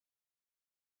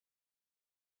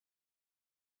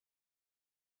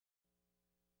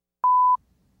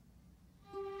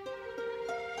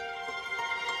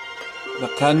The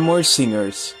Canmore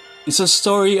Singers is a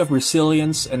story of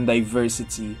resilience and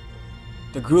diversity.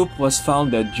 The group was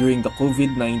founded during the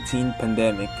COVID-19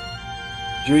 pandemic.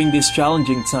 During these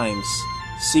challenging times,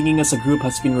 singing as a group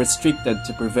has been restricted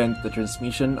to prevent the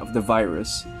transmission of the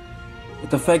virus.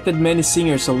 It affected many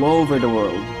singers all over the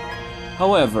world.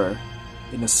 However,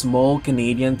 in a small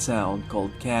Canadian town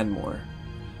called Canmore,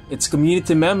 its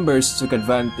community members took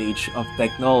advantage of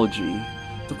technology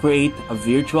to create a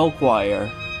virtual choir.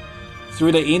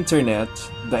 Through the internet,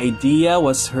 the idea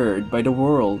was heard by the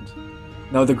world.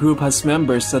 Now the group has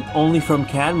members not only from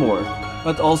Canmore,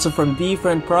 but also from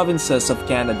different provinces of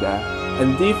Canada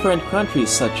and different countries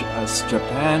such as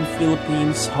Japan,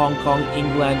 Philippines, Hong Kong,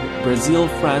 England, Brazil,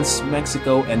 France,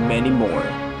 Mexico, and many more.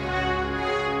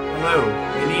 Hello,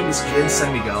 my name is Jyn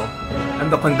San Miguel. I'm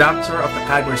the conductor of the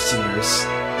Canmore Singers.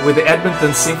 With the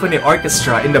Edmonton Symphony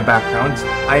Orchestra in the background,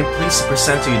 I am pleased to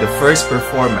present to you the first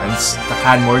performance of the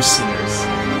Canmore Singers.